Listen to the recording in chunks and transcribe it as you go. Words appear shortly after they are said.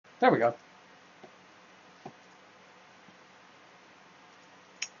There we go.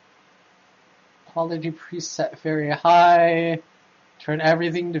 Quality preset very high. Turn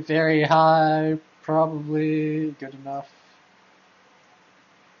everything to very high. Probably good enough.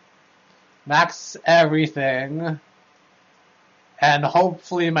 Max everything. And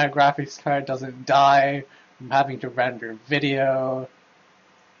hopefully my graphics card doesn't die from having to render video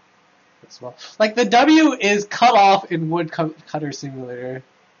as well. Like, the W is cut off in Woodcutter Simulator.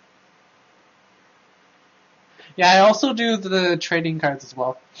 Yeah, I also do the trading cards as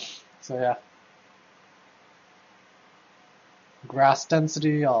well. So yeah. Grass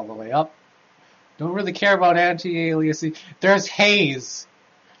density all the way up. Don't really care about anti-aliasing. There's haze.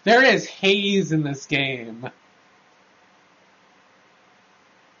 There is haze in this game.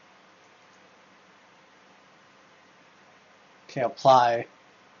 Okay, apply.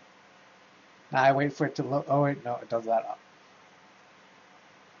 Now I wait for it to load. Oh wait, no, it does that.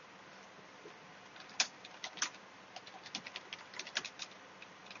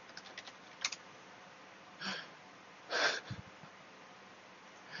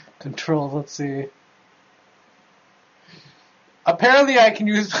 Control, let's see. Apparently I can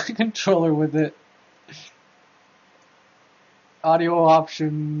use my controller with it. Audio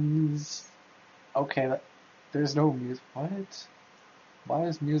options. Okay, there's no music. What? Why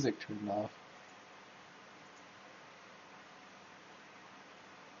is music turned off?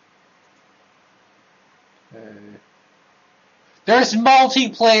 There's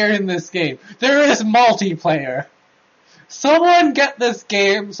multiplayer in this game. There is multiplayer. Someone get this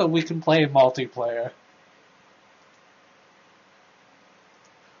game so we can play multiplayer.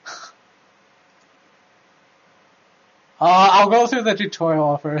 I'll go through the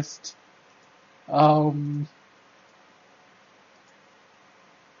tutorial first. The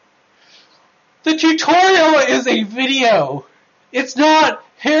tutorial is a video. It's not,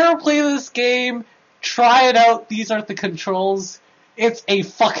 here, play this game, try it out, these are the controls. It's a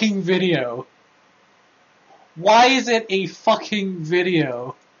fucking video. Why is it a fucking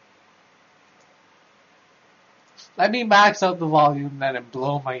video? Let me max out the volume then and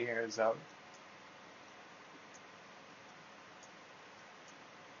blow my ears out.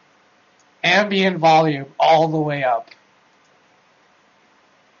 Ambient volume all the way up.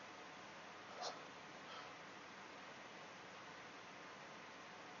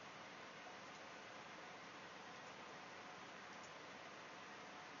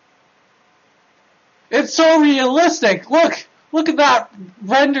 It's so realistic. Look at that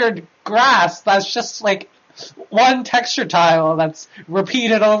rendered grass. That's just like one texture tile that's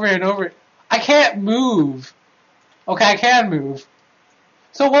repeated over and over. I can't move. Okay, I can move.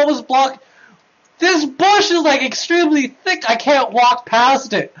 So what was blocked? This bush is like extremely thick. I can't walk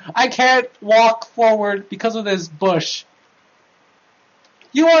past it. I can't walk forward because of this bush.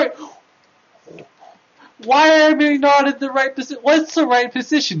 Why am I not in the right position? What's the right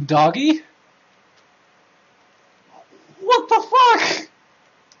position, doggy? What the fuck?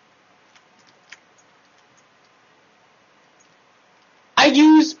 I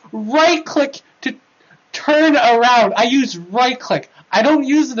use right click to turn around. I use right click. I don't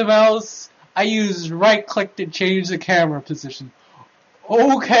use the mouse. I use right click to change the camera position.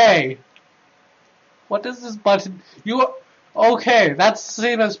 Okay. What does this button? Okay, that's the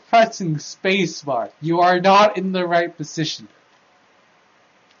same as pressing spacebar. You are not in the right position.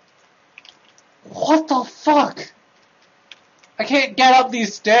 What the fuck? I can't get up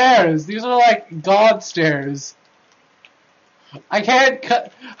these stairs. These are like God stairs. I can't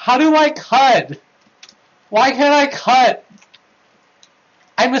cut. How do I cut? Why can't I cut?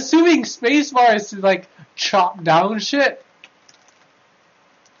 I'm assuming spacebar is to like chop down shit.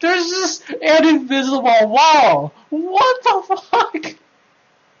 There's just an invisible wall. What the fuck?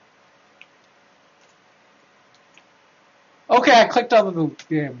 Okay, I clicked on the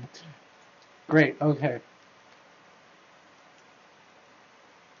game. Great, okay.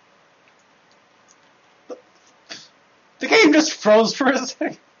 The game just froze for a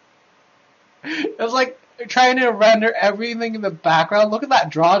second. It was like trying to render everything in the background. Look at that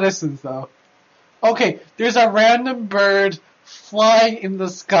draw distance, though. Okay, there's a random bird flying in the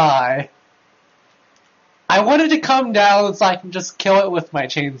sky. I wanted to come down so I can just kill it with my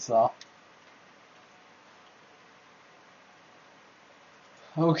chainsaw.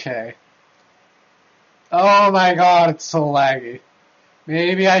 Okay. Oh my god, it's so laggy.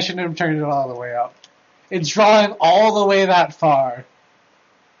 Maybe I shouldn't have turned it all the way up. It's drawing all the way that far.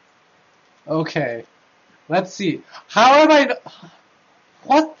 Okay. Let's see. How am I...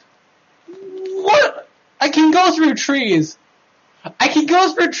 What? What? I can go through trees. I can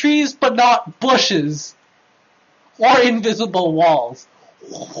go through trees, but not bushes. Or invisible walls.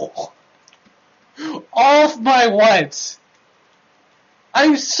 Off my what?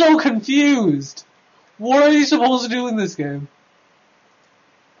 I'm so confused. What are you supposed to do in this game?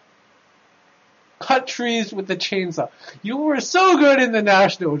 Cut trees with the chainsaw. You were so good in the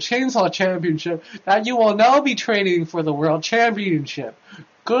National Chainsaw Championship that you will now be training for the World Championship.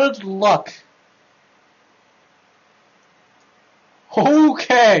 Good luck.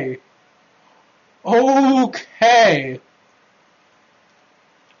 Okay. Okay.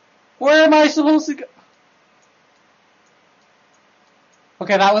 Where am I supposed to go?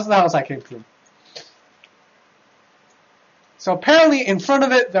 Okay, that was the house I came through. So apparently in front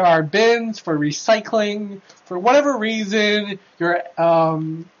of it there are bins for recycling. For whatever reason, you're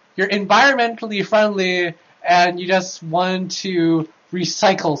environmentally friendly and you just want to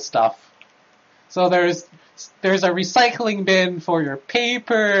recycle stuff. So there's a recycling bin for your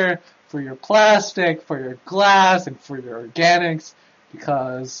paper, for your plastic, for your glass, and for your organics,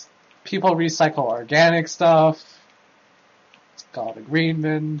 because people recycle organic stuff. It's called a green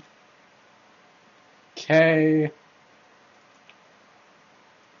bin. Okay.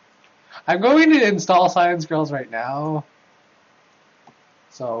 I'm going to install Science Girls right now,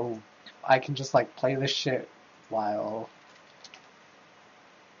 so I can just like play this shit while.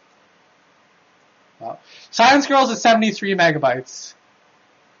 Wow. Science Girls is 73 megabytes,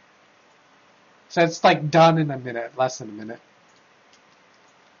 so it's like done in a minute, less than a minute.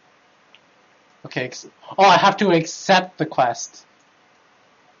 Okay, oh, I have to accept the quest.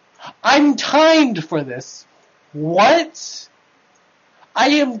 I'm timed for this. What? I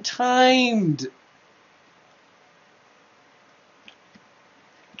am timed.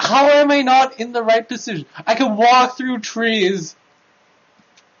 How am I not in the right position? I can walk through trees.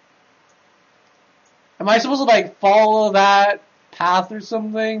 Am I supposed to like follow that path or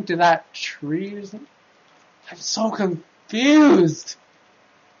something to that tree or something? I'm so confused.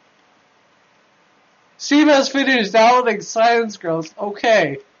 Steve has finished downloading Science Girls.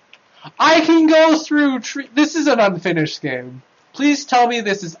 Okay. I can go through trees. This is an unfinished game. Please tell me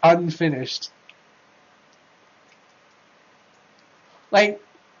this is unfinished. Like,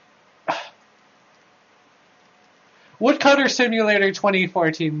 Woodcutter Simulator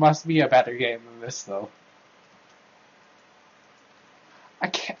 2014 must be a better game than this, though. I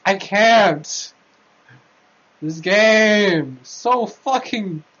can't. This game is so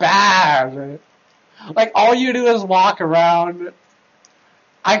fucking bad. Like, all you do is walk around.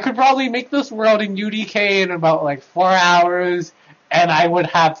 I could probably make this world in UDK in about like 4 hours, and I would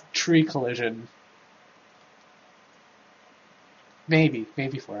have tree collision. Maybe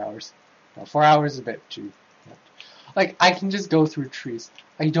 4 hours. No, 4 hours is a bit too. Like, I can just go through trees.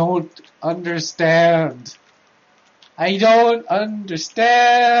 I don't understand. I don't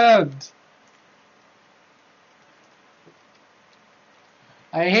understand.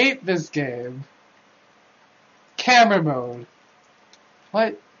 I hate this game. Camera mode.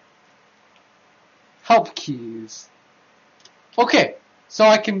 What? Help keys. Okay, so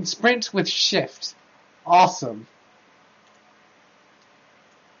I can sprint with shift. Awesome.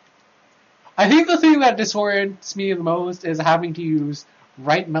 I think the thing that disorients me the most is having to use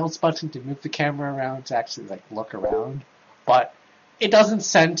right mouse button to move the camera around to actually like look around. But it doesn't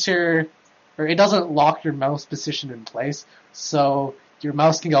center, or it doesn't lock your mouse position in place, so your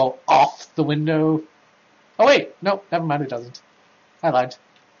mouse can go off the window. Oh wait, no, never mind, it doesn't. I lied.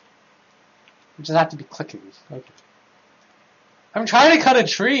 You just have to be clicking. Okay. I'm trying to cut a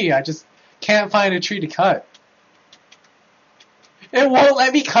tree, I just can't find a tree to cut. It won't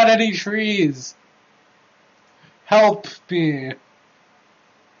let me cut any trees. Help me.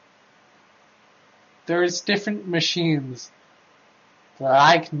 There's different machines that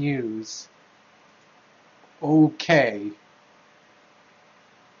I can use. Okay.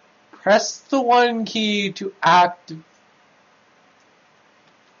 Press the 1 key to activate.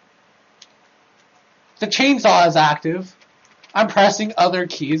 The chainsaw is active. I'm pressing other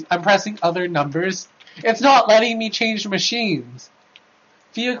keys. I'm pressing other numbers. It's not letting me change machines.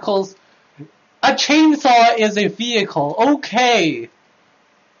 Vehicles. A chainsaw is a vehicle. Okay.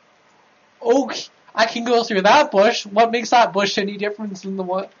 Okay. I can go through that bush. What makes that bush any different than the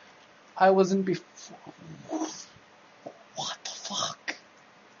one I was in before? What the fuck?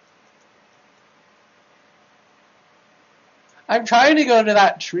 I'm trying to go to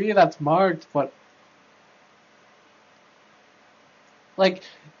that tree that's marked, but like,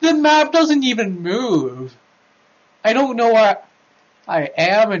 the map doesn't even move. I don't know where I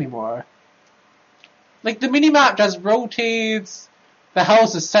am anymore. Like, the minimap just rotates. The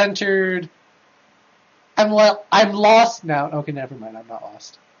house is centered. I'm lost now. Okay, never mind. I'm not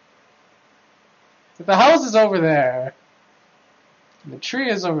lost. If the house is over there, And the tree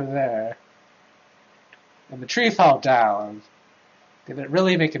is over there. And the tree fell down. Did it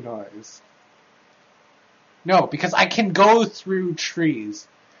really make a noise? No, because I can go through trees.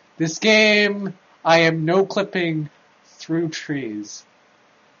 This game, I am no clipping through trees.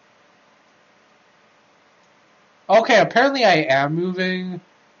 Okay, apparently I am moving.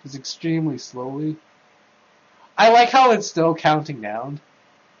 Just extremely slowly. I like how it's still counting down.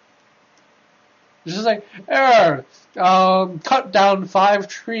 It's just like, error, cut down 5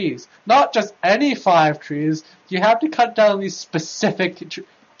 trees. Not just any 5 trees. You have to cut down these specific trees.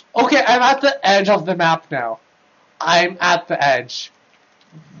 Okay, I'm at the edge of the map now. I'm at the edge.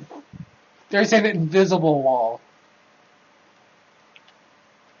 There's an invisible wall.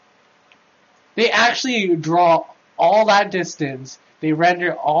 They actually draw all that distance. They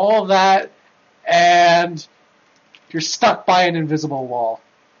render all of that, and you're stuck by an invisible wall.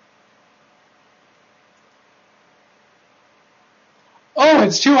 Oh,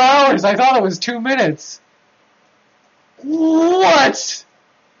 it's 2 hours. I thought it was 2 minutes. What?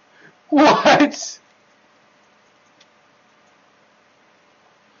 What?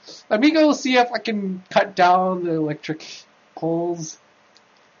 Let me go see if I can cut down the electric poles.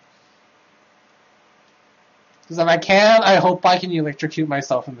 Because if I can, I hope I can electrocute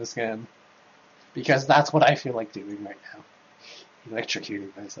myself in this game. Because that's what I feel like doing right now.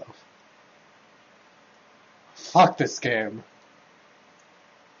 Electrocuting myself. Fuck this game.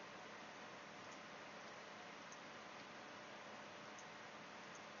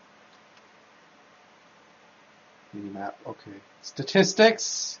 Minimap, okay.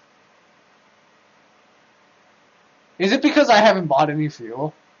 Statistics. Is it because I haven't bought any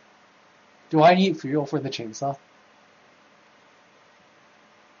fuel? Do I need fuel for the chainsaw?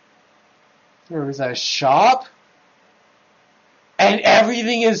 There is a shop? And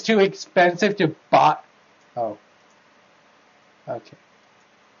everything is too expensive to buy. Oh. Okay.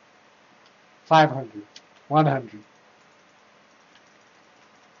 500. 100.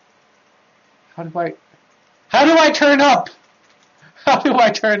 How do I turn up? How do I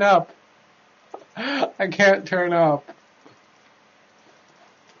turn up? I can't turn up.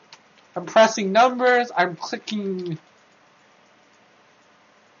 I'm pressing numbers. I'm clicking.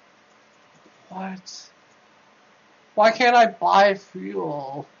 What? Why can't I buy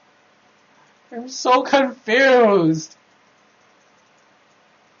fuel? I'm so confused.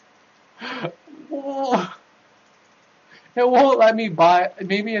 It won't let me buy.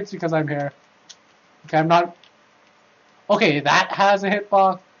 Maybe it's because I'm here. Okay, I'm not. Okay, that has a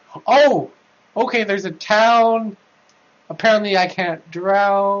hitbox. Oh! Okay, there's a town. Apparently I can't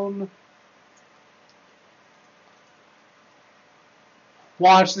drown.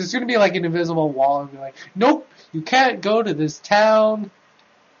 Watch, there's gonna be like an invisible wall and be like, nope, you can't go to this town.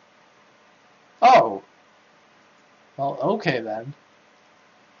 Oh. Well, okay then.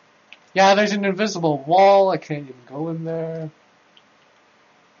 Yeah, there's an invisible wall. I can't even go in there.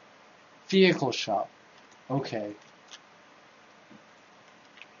 Vehicle shop. Okay.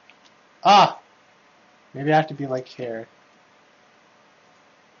 Ah! Maybe I have to be like here.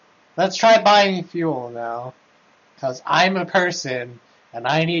 Let's try buying fuel now. Because I'm a person, and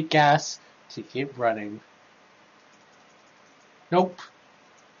I need gas to keep running. Nope.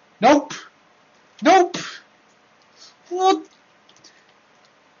 Nope! Nope! What?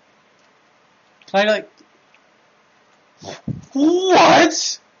 Can I like...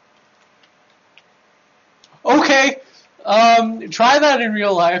 What? Okay. Try that in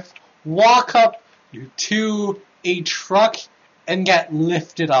real life. Walk up to a truck and get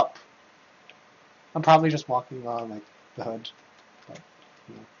lifted up. I'm probably just walking on like the hood. But,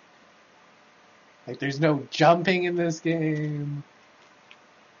 you know. Like there's no jumping in this game.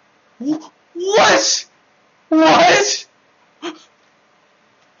 What? What?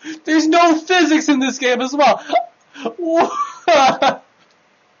 There's no physics in this game as well.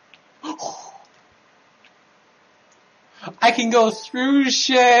 I can go through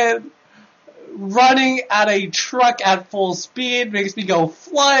shit. Running at a truck at full speed makes me go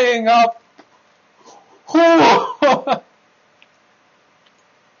flying up.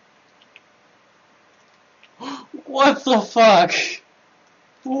 What the fuck?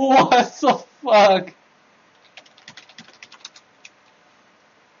 What the fuck?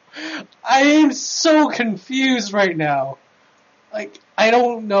 I am so confused right now. Like, I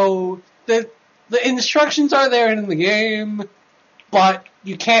don't know. The instructions are there in the game, but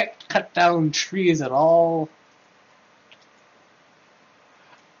you can't cut down trees at all.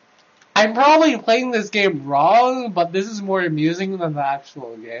 I'm probably playing this game wrong, but this is more amusing than the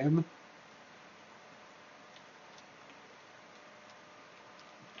actual game.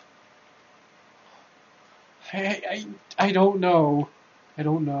 I don't know. I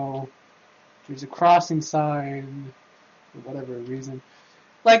don't know. There's a crossing sign for whatever reason.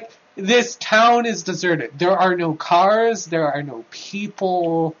 Like, this town is deserted. There are no cars. There are no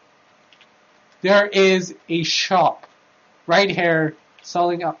people. There is a shop right here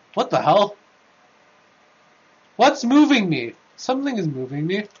selling up. What the hell? What's moving me? Something is moving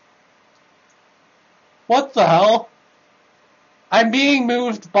me. What the hell? I'm being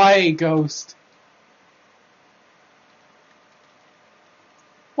moved by a ghost.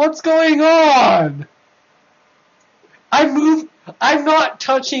 What's going on? I'm not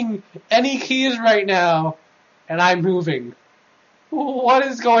touching any keys right now, and I'm moving. What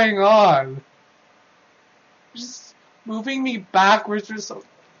is going on? Just moving me backwards or something.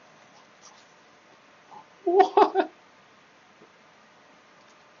 What?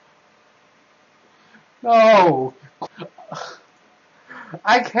 No.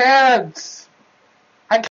 I can't.